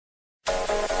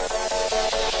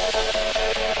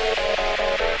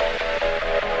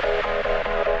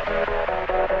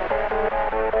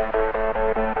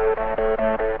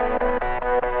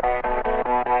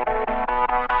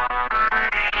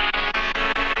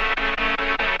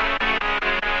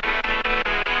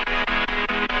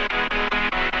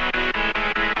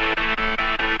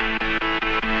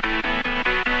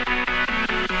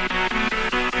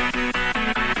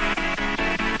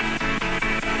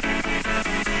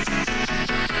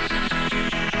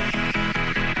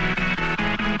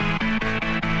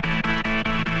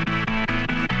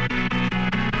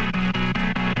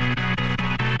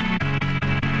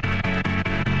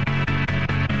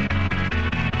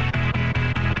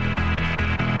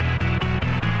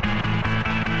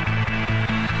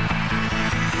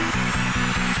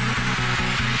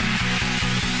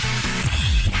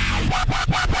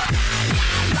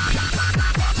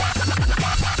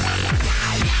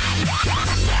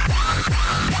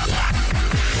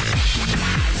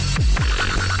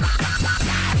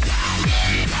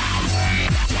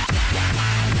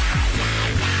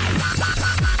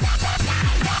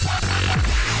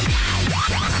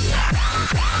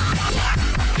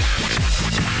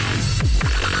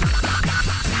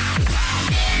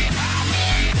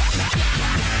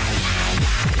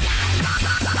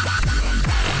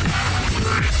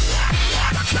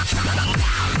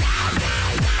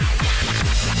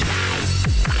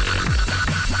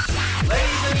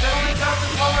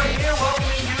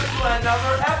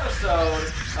Another episode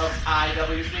of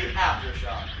IWC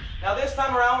Aftershock. Now this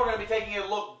time around we're going to be taking a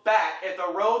look back at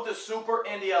the road to Super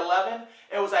Indy XI.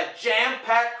 It was a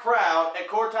jam-packed crowd at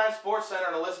Courtime Sports Center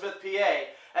in Elizabeth, PA.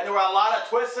 And there were a lot of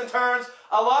twists and turns,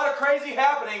 a lot of crazy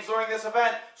happenings during this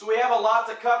event, so we have a lot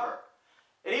to cover.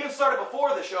 It even started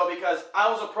before the show because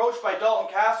I was approached by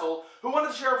Dalton Castle, who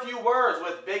wanted to share a few words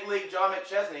with Big League John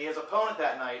McChesney, his opponent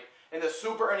that night, in the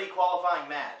Super Indy qualifying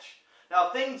match. Now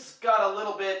things got a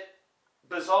little bit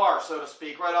bizarre, so to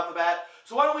speak, right off the bat.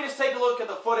 So why don't we just take a look at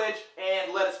the footage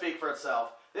and let it speak for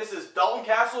itself. This is Dalton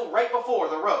Castle right before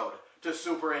the road to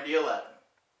Super Indy XI.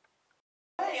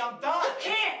 Hey, I'm done. You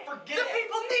can't. Forget the it.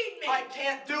 people need me. I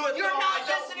can't do it. You're though. not I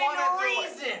don't listening wanna to do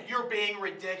reason. it. You're being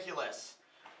ridiculous.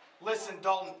 Listen,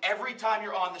 Dalton, every time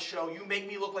you're on the show, you make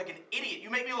me look like an idiot.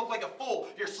 You make me look like a fool.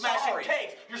 You're smashing Sorry.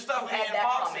 cakes. You're stuffing You me had in that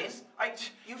boxes.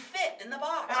 You fit in the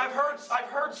box. And I've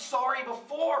heard sorry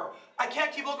before. I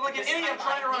can't keep looking like an This idiot time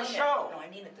trying to I run a mean show. it. No, I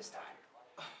mean it this time.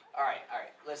 All right.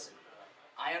 Listen,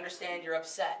 I understand you're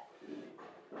upset,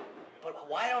 but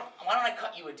why don't I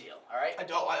cut you a deal? All right.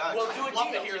 We'll do a deal.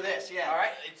 Love to hear this. Yeah. All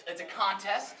right. It's a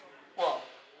contest. Well,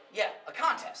 yeah, a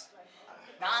contest.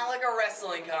 Not like a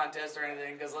wrestling contest or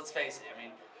anything, because let's face it. I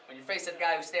mean, when you're facing a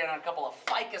guy who's standing on a couple of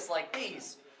ficus like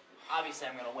these, obviously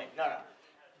I'm gonna win. No.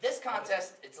 This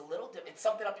contest, it's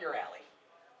something up your alley.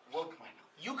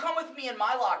 You come with me in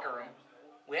my locker room.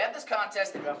 We have this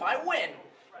contest, and if I win,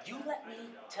 you let me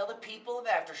tell the people of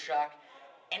Aftershock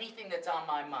anything that's on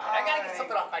my mind. I gotta get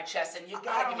something off my chest, and you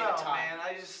gotta give me the time. Man.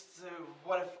 I just,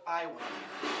 what if I win?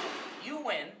 You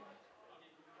win.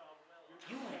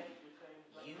 You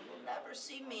will never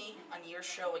see me on your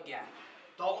show again.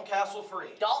 Dalton Castle free.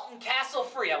 Dalton Castle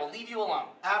free. I will leave you alone.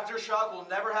 Aftershock will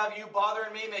never have you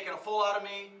bothering me, making a fool out of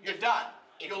me. You're done.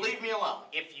 You'll leave me alone.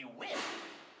 If you win.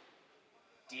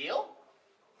 Deal?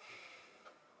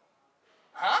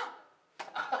 Huh?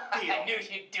 Deal. I knew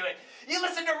you'd do it. You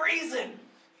listen to reason.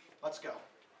 Let's go.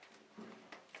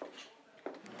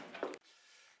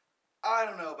 I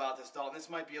don't know about this, Dalton. This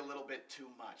might be a little bit too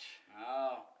much.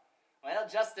 Oh. Well,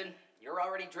 Justin, you're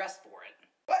already dressed for it.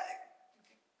 What?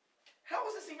 How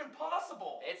is this even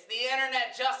possible? It's the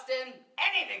internet, Justin.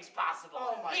 Anything's possible.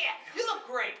 Oh my. Yeah, you look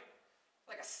great.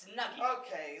 Like a snuggie.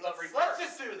 Okay, Love let's reverse.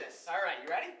 just do this. All right, you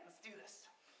ready? Let's do this.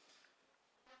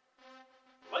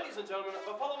 Ladies and gentlemen,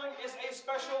 the following is a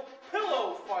special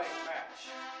pillow fighting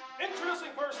match. Introducing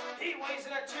first, he weighs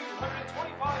in at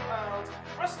 225 pounds,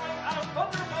 wrestling out of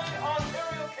Thunder Bay,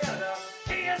 Ontario, Canada.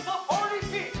 He is the Party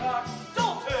Peacock,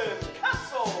 Dalton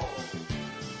Castle.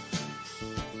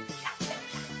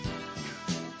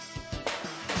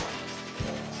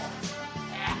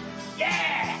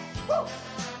 Yeah! Woo!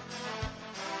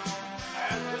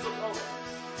 And his opponent,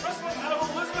 wrestling out of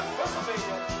Elizabeth,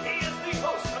 Pennsylvania, he is the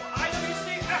host of IWC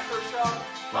Aftershock,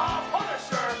 the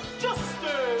Punisher,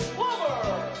 Justin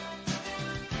Plummer.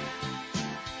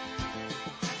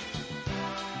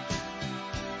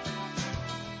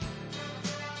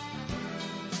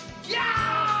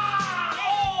 Yeah!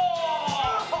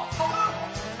 Oh!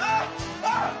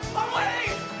 I'm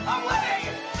winning! I'm winning!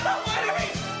 I'm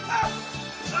winning!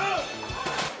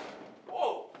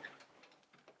 Whoa!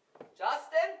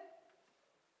 Justin?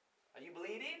 Are you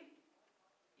bleeding?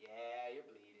 Yeah, you're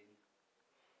bleeding.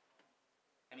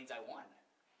 That means I won.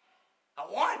 I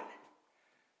won!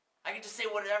 I could just say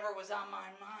whatever was on my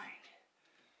mind.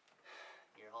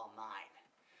 You're all mine.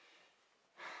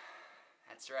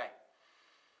 That's right.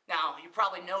 Now, you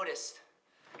probably noticed,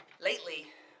 lately,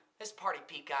 this Party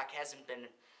Peacock hasn't been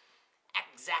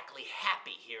exactly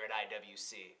happy here at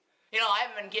IWC. You know, I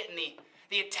haven't been getting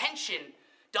the attention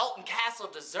Dalton Castle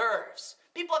deserves.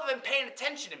 People haven't been paying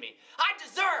attention to me. I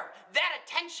deserve that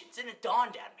attention. And it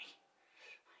dawned on me.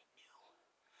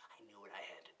 I knew what I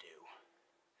had to do.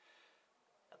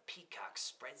 A peacock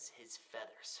spreads his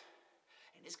feathers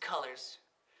and his colors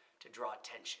to draw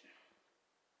attention.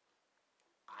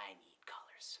 I need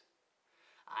colors.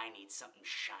 I need something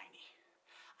shiny.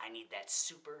 I need that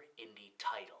Super Indy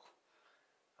title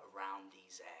around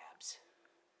these abs.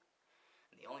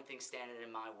 And the only thing standing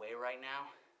in my way right now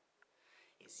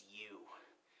is you,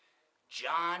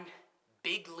 John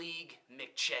Big League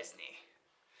McChesney.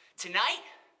 Tonight,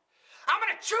 I'm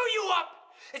gonna chew you up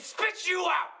and spit you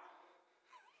out.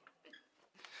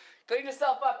 Clean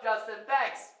yourself up, Justin.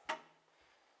 Thanks.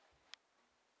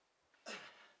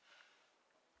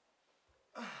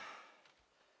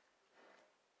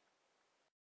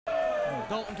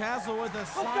 Dalton Castle with a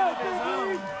sign of his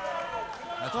own.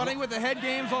 Starting with the head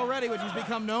games already, which he's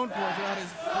become known for throughout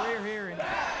his career here in the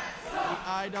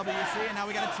IWC, and now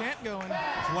we got a chant going.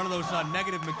 It's one of those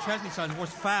negative McChesney signs. Of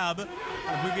course, Fab, an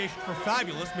abbreviation for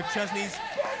fabulous, McChesney's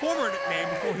former nickname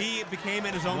before he became,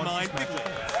 in his own mind, Big League.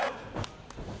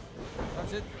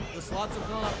 That's it. The slots are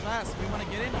filling up fast. If you want to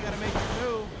get in, you got to make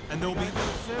your move. And there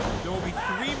will be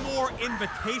 3 more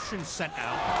invitations sent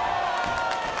out.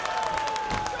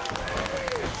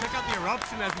 Check out the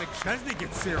eruption as McChesney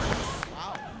gets serious.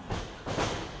 Wow.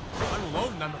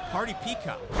 Unloading on the Party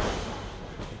Peacock.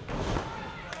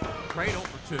 Cradle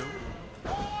for 2.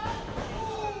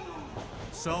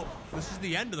 So, this is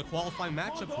the end of the qualifying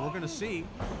matchups we're going to see.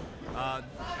 At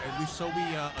least so we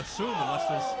assume, unless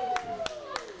there's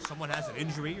someone has an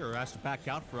injury or has to back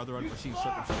out for other unforeseen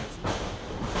circumstances.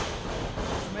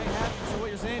 This may happen. So what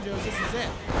you're saying, Joe, is this is it.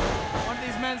 One of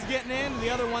these men's getting in, the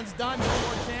other one's done, no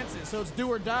more chances. So it's do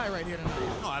or die right here tonight.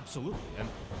 Oh, absolutely. And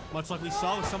much like we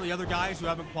saw with some of the other guys who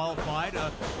haven't qualified,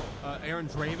 Aaron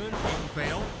Draven, Aiden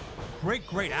Vale,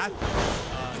 great athletes.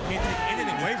 Can't take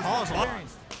anything away from them.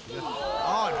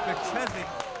 Oh, McChesney.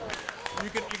 You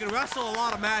can wrestle a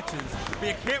lot of matches, but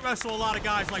you can't wrestle a lot of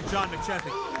guys like John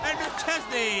McChesney. And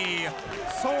McChesney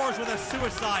soars with a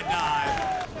suicide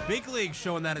dive. Big League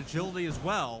showing that agility as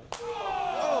well.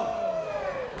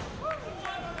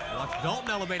 Watch Dalton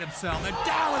elevate himself, and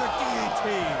down with a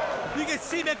DDT. You can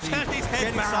see McChesney's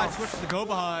head side switches to go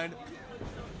behind.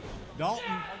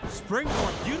 Dalton,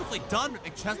 springboard, beautifully done, but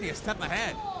McChesney a step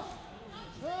ahead.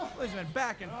 He's been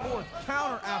back and forth,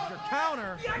 counter after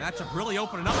counter. Matchup really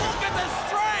opening up. Look at the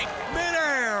strength!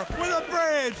 Midair with a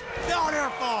bridge, down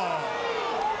air fall.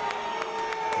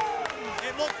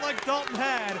 It looked like Dalton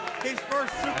had his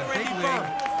first Super Indy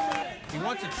berth. He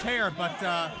wants a chair, but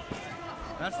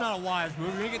that's not a wise move.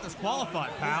 You're gonna get disqualified,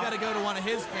 pal. He's got to go to one of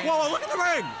his fans. Whoa, look at the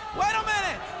ring! Wait a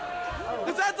minute!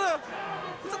 Is that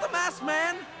the masked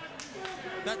man?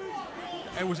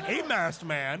 It was a masked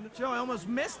man. Joe, I almost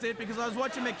missed it because I was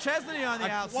watching McChesney on the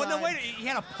outside. Well, no, wait, he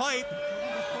had a pipe.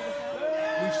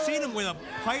 We've seen him with a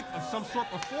pipe of some sort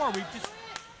before. We just...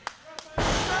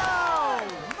 No!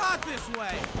 Not this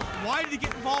way! Why did he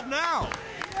get involved now?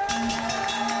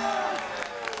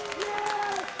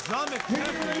 John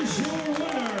McChesney. Here is your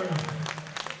winner,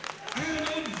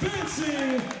 and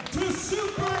advancing to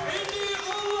Super Indy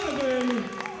 11,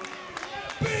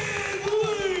 Big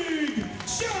League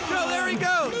Champion. Joe, there he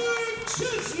goes!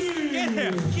 McChesney.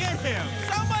 Get him!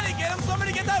 Somebody get him!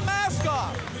 Somebody get that mask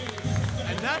off!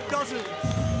 And that doesn't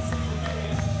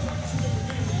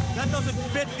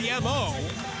fit the MO.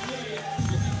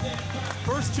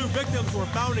 First 2 victims were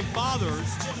founding fathers.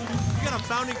 You got a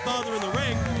founding father in the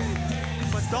ring,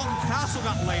 but Dalton Castle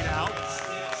got laid out,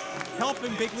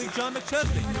 helping Big League John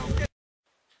McChesney.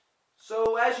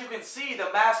 So as you can see, the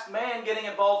masked man getting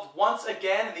involved once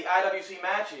again in the IWC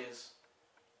matches.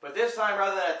 But this time,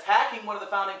 rather than attacking one of the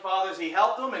founding fathers, he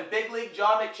helped him, and Big League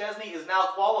John McChesney is now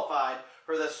qualified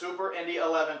for the Super Indy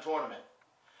 11 tournament.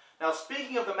 Now,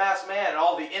 speaking of the masked man and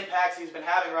all the impacts he's been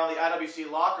having around the IWC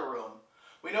locker room,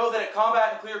 we know that at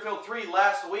Combat in Clearfield 3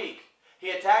 last week, he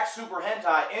attacked Super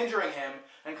Hentai, injuring him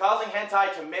and causing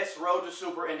Hentai to miss Road to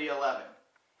Super Indy 11.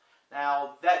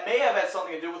 Now, that may have had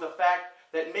something to do with the fact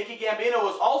that Mickey Gambino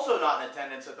was also not in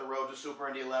attendance at the Road to Super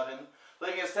Indy 11,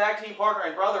 leaving his tag team partner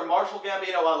and brother Marshall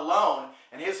Gambino alone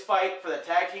in his fight for the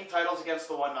tag team titles against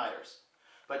the One-Nighters.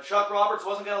 But Chuck Roberts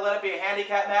wasn't going to let it be a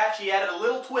handicap match. He added a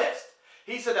little twist.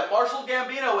 He said that Marshall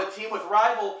Gambino would team with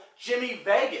rival Jimmy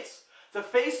Vegas to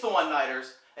face the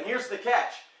One-Nighters, and here's the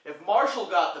catch. If Marshall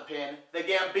got the pin, the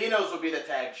Gambinos would be the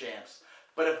tag champs.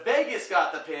 But if Vegas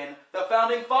got the pin, the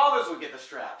Founding Fathers would get the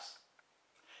straps.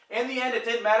 In the end, it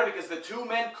didn't matter because the 2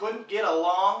 men couldn't get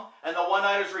along, and the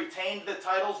One-Nighters retained the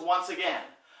titles once again.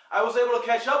 I was able to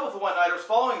catch up with the One-Nighters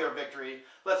following their victory.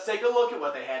 Let's take a look at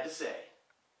what they had to say.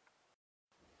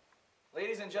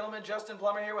 Ladies and gentlemen, Justin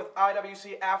Plummer here with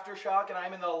IWC Aftershock, and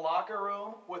I'm in the locker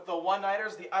room with the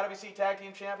One-Nighters, the IWC Tag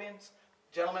Team Champions.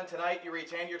 Gentlemen, tonight you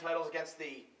retained your titles against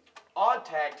the odd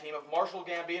tag team of Marshall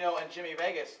Gambino and Jimmy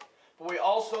Vegas. But we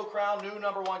also crowned new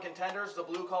 #1 contenders, the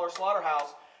Blue Collar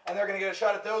Slaughterhouse, and they're going to get a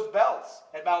shot at those belts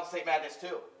at Mountain State Madness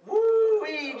 2.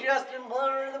 Woo-wee, Justin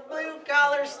Plummer, the Blue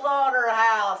Collar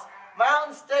Slaughterhouse.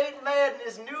 Mountain State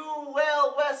Madness, New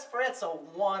Well West, for it's a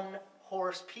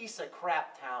 1-horse piece of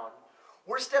crap town.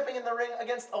 We're stepping in the ring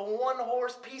against a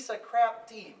one-horse piece of crap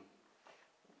team.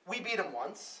 We beat them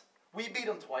once. We beat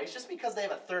them twice. Just because they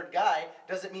have a third guy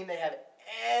doesn't mean they have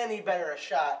any better a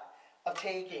shot of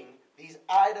taking these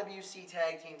IWC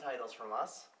tag team titles from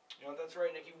us. You know, that's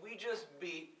right, Nikki. We just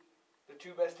beat the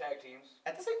two best tag teams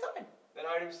at the same time that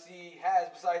IWC has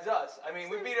besides us. I mean,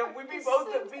 we beat them. We beat both.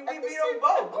 We beat them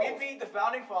both. We beat the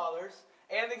Founding Fathers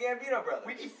and the Gambino brothers.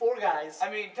 We beat 4 guys. I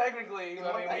mean, technically,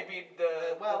 we beat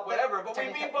the whatever, but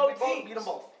we beat both both teams. Beat them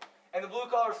both. And the Blue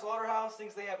Collar Slaughterhouse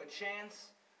thinks they have a chance.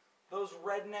 Those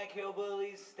redneck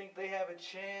hillbillies think they have a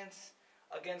chance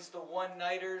against the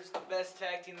one-nighters, the best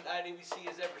tag team that IWC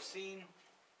has ever seen.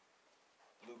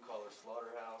 Blue Collar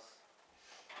Slaughterhouse.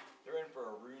 They're in for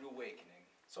a rude awakening.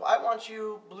 So I want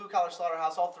you, Blue Collar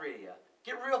Slaughterhouse, all 3 of you,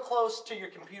 get real close to your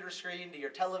computer screen, to your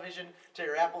television, to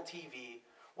your Apple TV,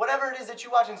 whatever it is that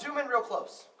you watch, and zoom in real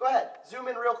close. Go ahead, zoom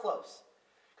in real close.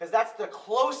 Because that's the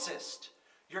closest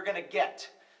you're going to get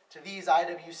to these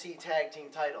IWC tag team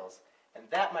titles. And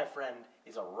that, my friend,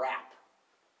 is a wrap.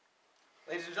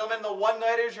 Ladies and gentlemen, the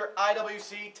one-nighters, your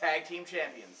IWC Tag Team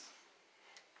Champions.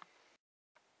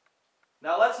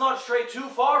 Now let's not stray too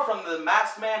far from the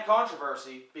Masked Man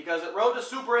controversy, because at Road to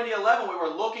Super Indy XI we were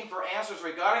looking for answers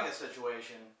regarding the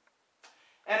situation.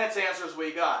 And it's answers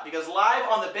we got, because live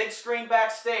on the big screen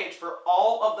backstage for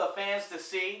all of the fans to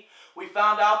see, we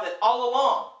found out that all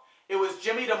along it was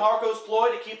Jimmy DeMarco's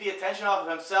ploy to keep the attention off of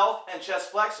himself and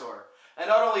Chest Flexor. And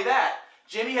not only that,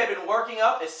 Jimmy had been working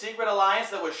up a secret alliance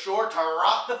that was sure to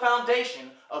rock the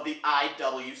foundation of the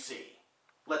IWC.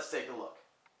 Let's take a look.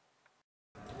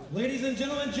 Ladies and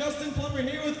gentlemen, Justin Plummer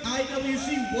here with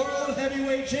IWC World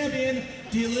Heavyweight Champion,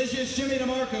 Delicious Jimmy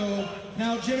DeMarco.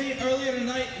 Now, Jimmy, earlier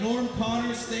tonight, Norm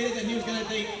Connors stated that he was going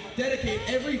to dedicate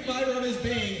every fiber of his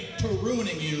being to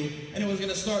ruining you, and it was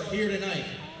going to start here tonight.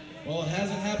 Well, it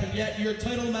hasn't happened yet. Your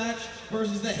title match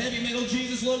versus the heavy metal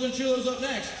Jesus Logan Chulo's up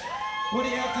next. What do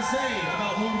you have to say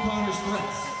about Norm Connors'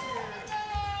 threats?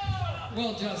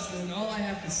 Well, Justin, all I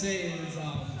have to say is,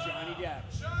 Johnny Depp.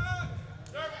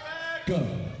 Go.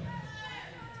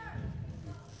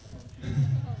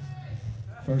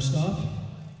 First off,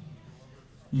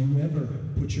 you ever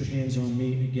put your hands on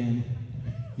me again,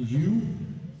 you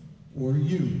or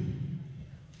you.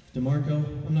 DeMarco,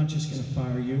 I'm not just gonna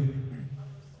fire you,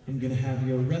 I'm gonna have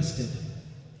you arrested.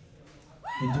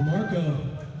 And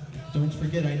DeMarco, don't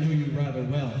forget I know you rather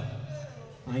well.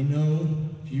 I know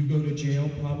if you go to jail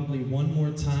probably one more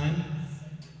time,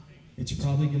 it's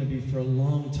probably gonna be for a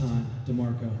long time,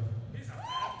 DeMarco.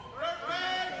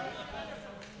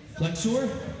 Flexor,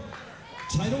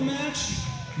 title match,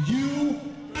 you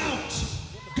out.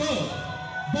 Go.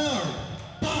 Barb.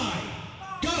 Bye.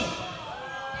 Go.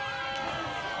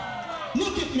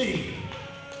 Look at me.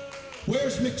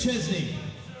 Where's McChesney?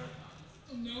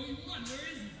 Oh, no, he won.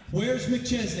 Where is he? Where's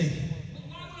McChesney? Well,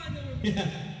 why would I know him? Yeah.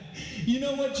 You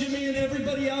know what, Jimmy and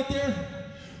everybody out there?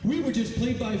 We were just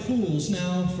played by fools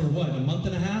now for what, a month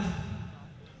and a half?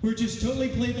 We're just totally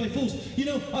played by fools. You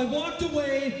know, I walked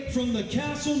away from the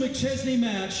Castle McChesney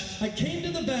match. I came to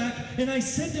the back and I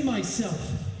said to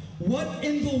myself, what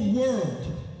in the world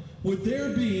would there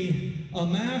be a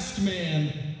masked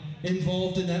man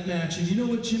involved in that match? And you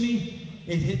know what, Jimmy?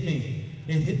 It hit me.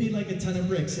 It hit me like a ton of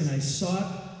bricks, and I saw it,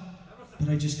 but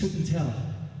I just couldn't tell.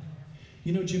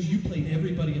 You know, Jim, you played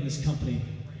everybody in this company,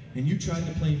 and you tried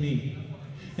to play me.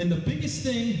 And the biggest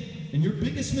thing, and your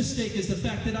biggest mistake, is the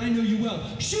fact that I know you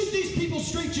well. Shoot these people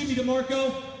straight, Jimmy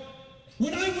DeMarco.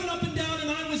 When I went up and down and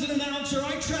I was an announcer,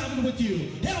 I traveled with you.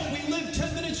 Hell, we lived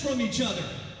 10 minutes from each other.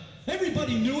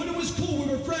 Everybody knew it. It was cool.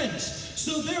 We were friends.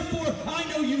 So therefore, I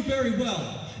know you very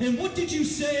well. And what did you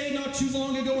say not too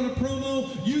long ago in a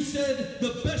promo? You said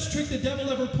the best trick the devil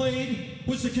ever played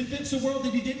was to convince the world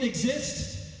that he didn't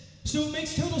exist. So it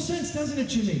makes total sense, doesn't it,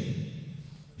 Jimmy?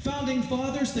 Founding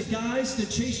fathers, the guys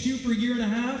that chased you for a year and a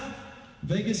half,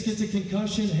 Vegas gets a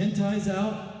concussion, hentai's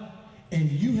out, and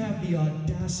you have the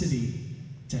audacity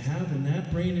to have in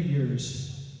that brain of yours,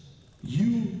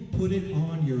 you put it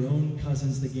on your own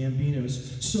cousins, the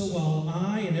Gambinos. So while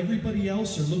I and everybody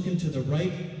else are looking to the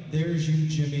right, there's you,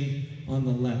 Jimmy, on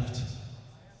the left.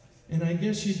 And I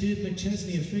guess you did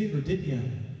McChesney a favor, didn't you?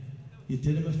 You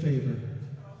did him a favor.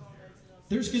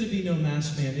 There's going to be no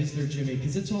masked man, is there, Jimmy?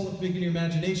 Because it's all a big in your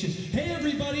imagination. Hey,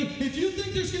 everybody, if you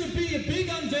think there's going to be a big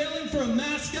unveiling for a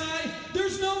masked guy,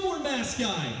 there's no more masked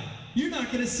guy. You're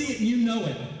not going to see it, and you know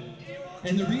it.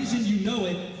 And the reason you know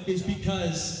it is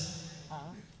because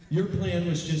your plan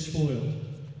was just foiled.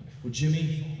 Well,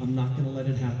 Jimmy, I'm not going to let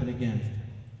it happen again.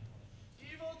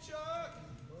 Evil Chuck!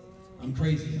 I'm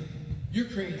crazy. You're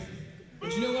crazy.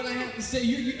 But you know what I have to say?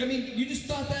 I mean, you just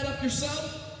thought that up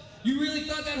yourself? You really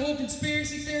thought that whole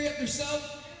conspiracy theory up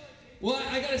yourself? Well,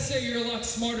 I gotta say you're a lot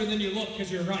smarter than you look,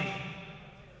 because you're right.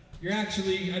 You're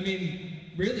actually, I mean,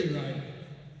 really right.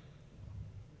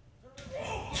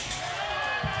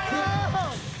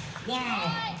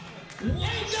 Wow. Ain't no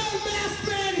mask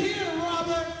man here,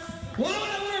 Robert. Why would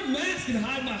I wear a mask and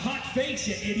hide my hot face,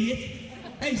 you idiot?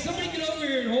 Hey, somebody get over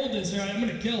here and hold this, or I'm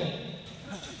gonna kill him.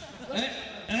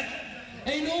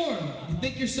 Hey, Norm, you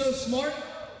think you're so smart?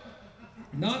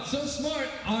 Not so smart.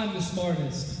 I'm the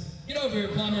smartest. Get over here,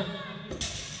 Plummer.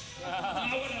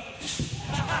 What up?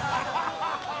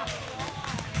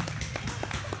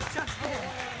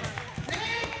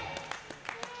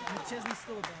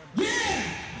 Yeah!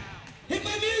 Hit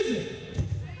my music!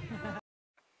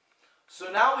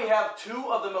 So now we have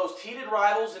two of the most heated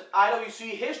rivals in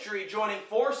IWC history joining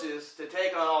forces to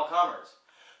take on all comers.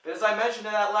 But as I mentioned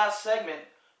in that last segment,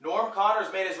 Norm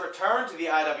Connors made his return to the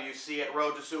IWC at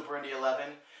Road to Super Indy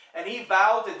XI, and he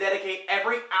vowed to dedicate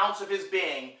every ounce of his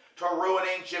being to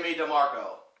ruining Jimmy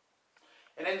DeMarco.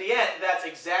 And in the end, that's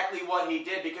exactly what he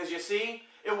did, because you see,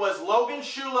 it was Logan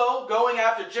Shulo going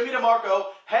after Jimmy DeMarco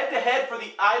head-to-head for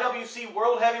the IWC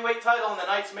World Heavyweight title in the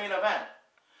night's main event.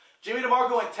 Jimmy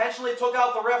DeMarco intentionally took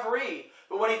out the referee,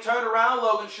 but when he turned around,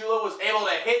 Logan Shulo was able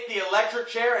to hit the electric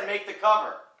chair and make the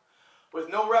cover. With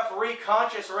no referee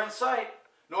conscious or in sight,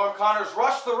 Norm Connors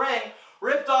rushed the ring,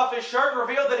 ripped off his shirt, and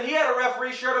revealed that he had a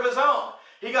referee shirt of his own.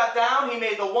 He got down, he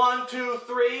made the 1, 2,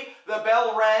 3, the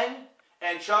bell rang,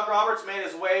 and Chuck Roberts made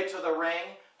his way to the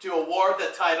ring to award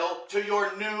the title to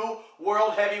your new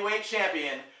World Heavyweight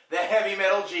Champion, the Heavy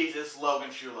Metal Jesus, Logan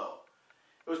Shulo.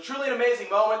 It was truly an amazing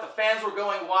moment. The fans were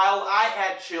going wild. I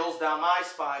had chills down my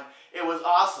spine. It was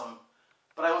awesome.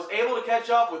 But I was able to catch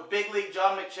up with Big League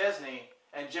John McChesney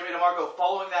and Jimmy DeMarco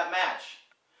following that match.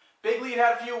 Big League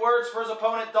had a few words for his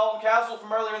opponent, Dalton Castle,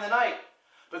 from earlier in the night.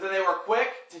 But then they were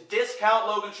quick to discount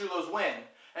Logan Shulo's win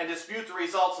and dispute the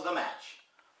results of the match.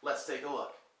 Let's take a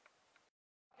look.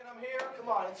 And I'm here, come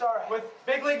on, it's all right. With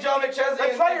Big League John McChesney.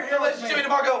 That's why you're here with me. Jimmy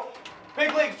DeMarco.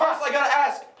 Big League, first I gotta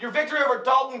ask, your victory over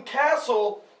Dalton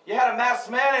Castle, you had a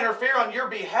masked man interfere on your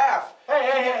behalf.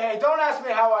 Hey, don't ask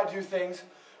me how I do things.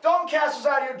 Dalton Castle's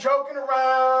out here joking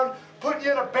around, putting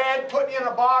you in a bed, putting you in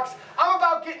a box. I'm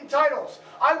about getting titles.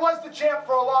 I was the champ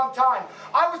for a long time.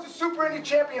 I was the Super Indy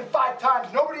champion 5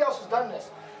 times. Nobody else has done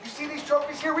this. You see these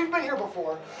trophies here? We've been here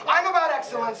before. I'm about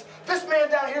excellence. This man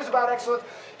down here is about excellence.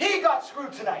 He got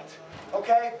screwed tonight,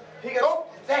 okay?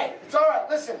 Hey, it's all right.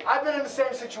 Listen, I've been in the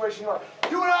same situation you are.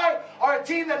 You and I are a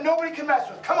team that nobody can mess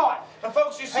with. Come on. And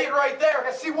folks, you see it right there.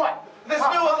 Yeah, see what? This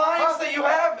new alliance that you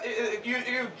have,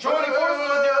 you joining forces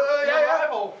with your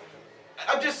rival.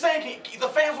 I'm just saying, the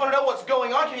fans want to know what's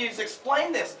going on. Can you just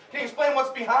explain this? Can you explain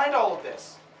what's behind all of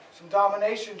this? Some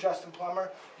domination, Justin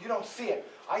Plummer. You don't see it.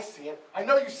 I see it. I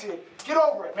know you see it. Get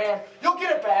over it, man. You'll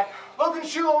get it back. Logan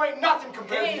Shulo ain't nothing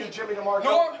compared to you, Jimmy DeMarco.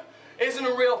 Norm isn't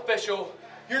a real official.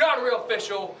 You're not a real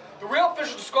official. The real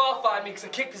official disqualified me because I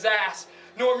kicked his ass.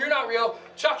 Norm, you're not real.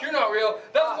 Chuck, you're not real.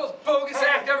 That was the most bogus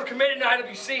act ever committed in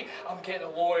IWC. I'm getting a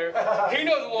lawyer. He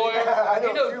knows a lawyer.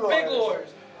 He knows big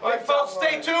lawyers. All right, folks,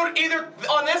 stay tuned either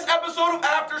on this episode of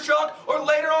Aftershock or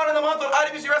later on in the month on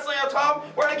IWCWrestling.com.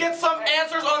 We're going to get some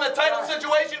answers on the title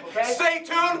situation. Okay. Stay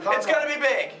tuned. It's going to be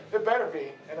big. It better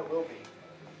be, and it will be.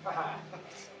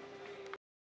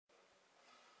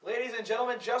 Ladies and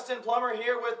gentlemen, Justin Plummer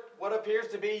here with what appears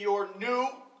to be your new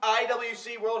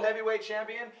IWC World Heavyweight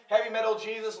Champion, Heavy Metal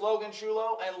Jesus, Logan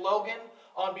Shulo. And Logan,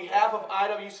 on behalf of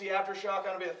IWC Aftershock, I'm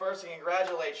going to be the first to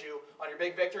congratulate you on your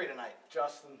big victory tonight.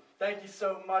 Justin, thank you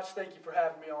so much. Thank you for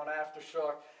having me on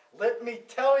Aftershock. Let me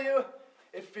tell you,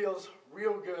 it feels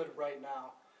real good right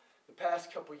now. The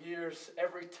past couple years,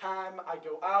 every time I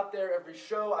go out there, every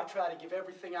show, I try to give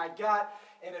everything I got,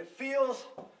 and it feels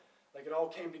like it all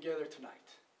came together tonight.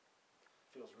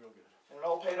 Feels real good. And it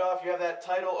all paid off. You have that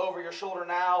title over your shoulder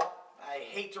now. I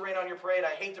hate to rain on your parade.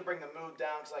 I hate to bring the mood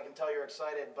down because I can tell you're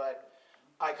excited, but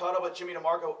I caught up with Jimmy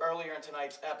DeMarco earlier in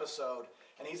tonight's episode,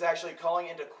 and he's actually calling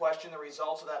into question the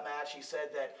results of that match. He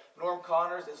said that Norm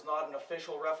Connors is not an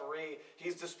official referee.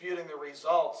 He's disputing the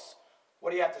results.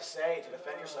 What do you have to say to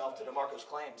defend yourself to DeMarco's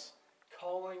claims?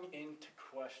 Calling into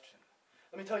question.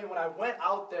 Let me tell you, when I went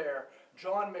out there,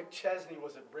 John McChesney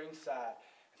was at ringside.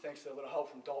 Thanks to a little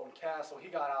help from Dalton Castle, he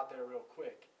got out there real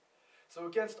quick. So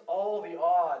against all the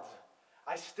odds,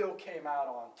 I still came out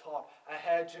on top. I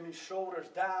had Jimmy's shoulders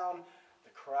down, the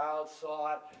crowd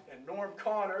saw it, and Norm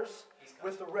Connors,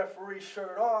 with the referee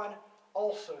shirt on,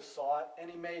 also saw it, and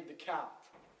he made the count.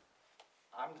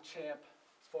 I'm the champ,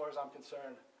 as far as I'm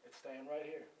concerned. It's staying right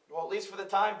here. Well, at least for the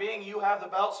time being, you have the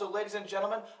belt. So, ladies and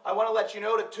gentlemen, I want to let you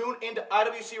know to tune into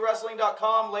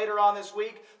IWCWrestling.com later on this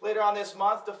week, later on this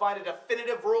month, to find a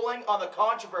definitive ruling on the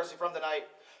controversy from tonight.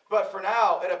 But for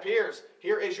now, it appears,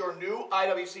 here is your new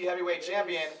IWC Heavyweight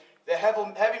Champion, the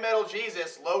heavy metal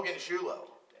Jesus, Logan Shulo.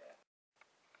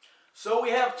 So we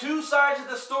have two sides of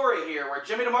the story here, where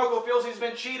Jimmy DeMarco feels he's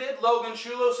been cheated. Logan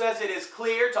Shulo says it is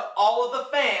clear to all of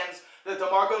the fans that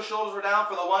DeMarco's shoulders were down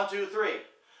for the 1, 2, 3.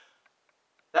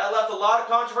 That left a lot of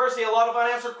controversy, a lot of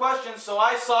unanswered questions, so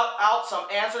I sought out some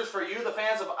answers for you, the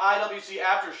fans of IWC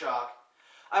Aftershock.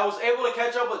 I was able to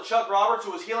catch up with Chuck Roberts,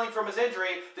 who was healing from his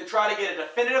injury, to try to get a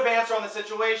definitive answer on the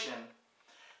situation.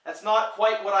 That's not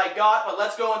quite what I got, but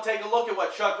let's go and take a look at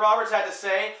what Chuck Roberts had to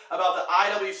say about the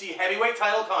IWC Heavyweight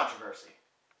title controversy.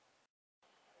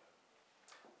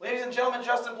 Ladies and gentlemen,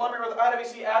 Justin Plummer with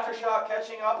IWC Aftershock,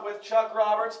 catching up with Chuck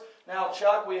Roberts. Now,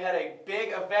 Chuck, we had a big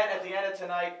event at the end of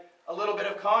tonight, a little bit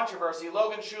of controversy.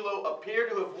 Logan Shulo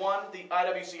appeared to have won the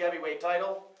IWC Heavyweight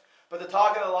title, but the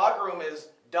talk in the locker room is,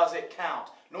 does it count?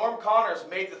 Norm Connors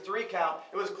made the 3 count.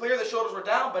 It was clear the shoulders were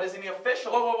down, but isn't he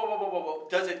official? Whoa.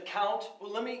 Does it count?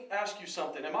 Well, let me ask you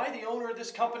something. Am I the owner of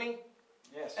this company?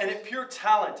 Yes. And at Pure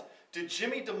Talent, did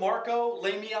Jimmy DeMarco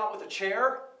lay me out with a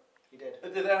chair? He did.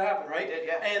 Did that happen, right? He did,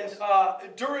 yeah.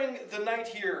 And during the night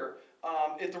here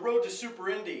at the Road to Super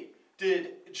Indy,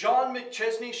 did John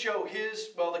McChesney show his,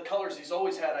 well, the colors he's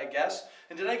always had, I guess,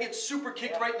 and did I get super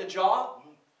kicked right in the jaw?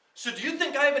 So do you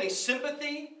think I have any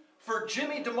sympathy for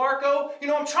Jimmy DeMarco? You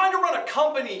know, I'm trying to run a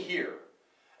company here.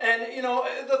 And, you know,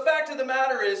 the fact of the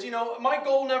matter is, you know, my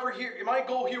goal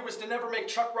here was to never make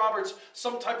Chuck Roberts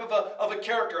some type of a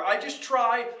character. I just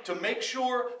try to make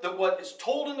sure that what is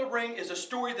told in the ring is a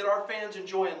story that our fans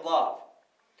enjoy and love.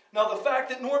 Now, the fact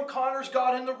that Norm Connors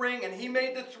got in the ring and he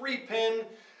made the 3-pin,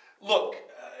 look,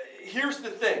 here's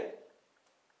the thing.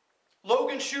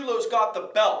 Logan Shulo's got the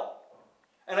belt.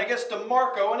 And I guess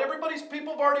DeMarco, and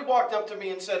people have already walked up to me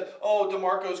and said, oh,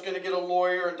 DeMarco's going to get a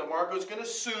lawyer and DeMarco's going to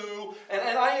sue. And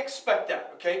I expect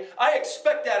that, okay? I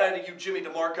expect that out of you, Jimmy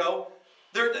DeMarco.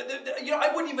 You know,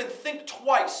 I wouldn't even think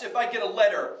twice if I get a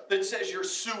letter that says you're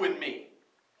suing me.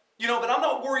 You know, but I'm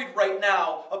not worried right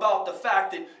now about the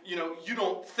fact that, you know, you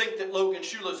don't think that Logan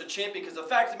Shulo's a champion, because the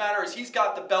fact of the matter is he's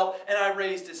got the belt and I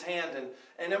raised his hand.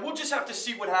 And then we'll just have to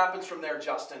see what happens from there,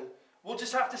 Justin. We'll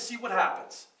just have to see what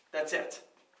happens. That's it.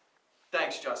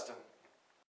 Thanks, Justin.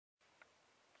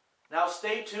 Now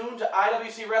stay tuned to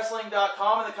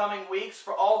IWCWrestling.com in the coming weeks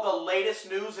for all the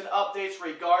latest news and updates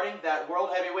regarding that World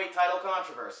Heavyweight title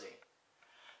controversy.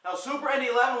 Now Super Indy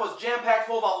XI was jam-packed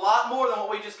full of a lot more than what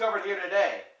we just covered here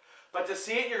today. But to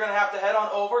see it, you're going to have to head on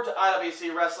over to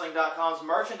IWCWrestling.com's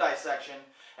merchandise section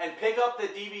and pick up the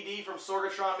DVD from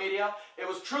Sorgatron Media. It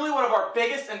was truly one of our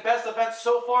biggest and best events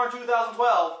so far in 2012,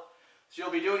 so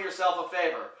you'll be doing yourself a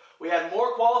favor. We had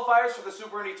more qualifiers for the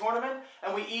Super Indy tournament,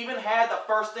 and we even had the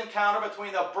first encounter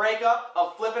between the breakup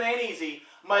of Flippin' Ain't Easy,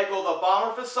 Michael the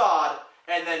Bomber Facade,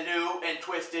 and the new and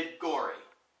twisted Gory.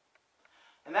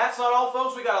 And that's not all,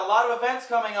 folks. We got a lot of events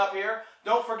coming up here.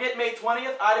 Don't forget, May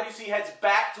 20th, IWC heads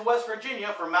back to West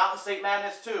Virginia for Mountain State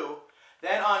Madness 2.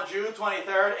 Then on June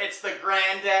 23rd, it's the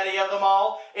granddaddy of them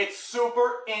all. It's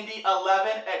Super Indy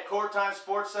 11 at Court Time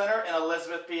Sports Center in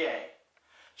Elizabeth, PA.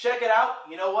 Check it out.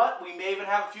 You know what? We may even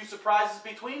have a few surprises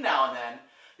between now and then.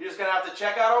 You're just going to have to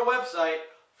check out our website,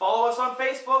 follow us on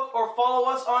Facebook, or follow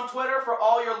us on Twitter for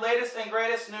all your latest and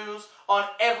greatest news on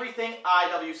everything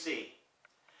IWC.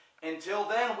 Until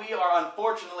then, we are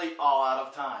unfortunately all out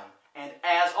of time. And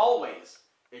as always,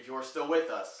 if you're still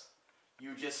with us,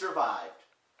 you just survived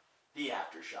the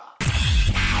Aftershock.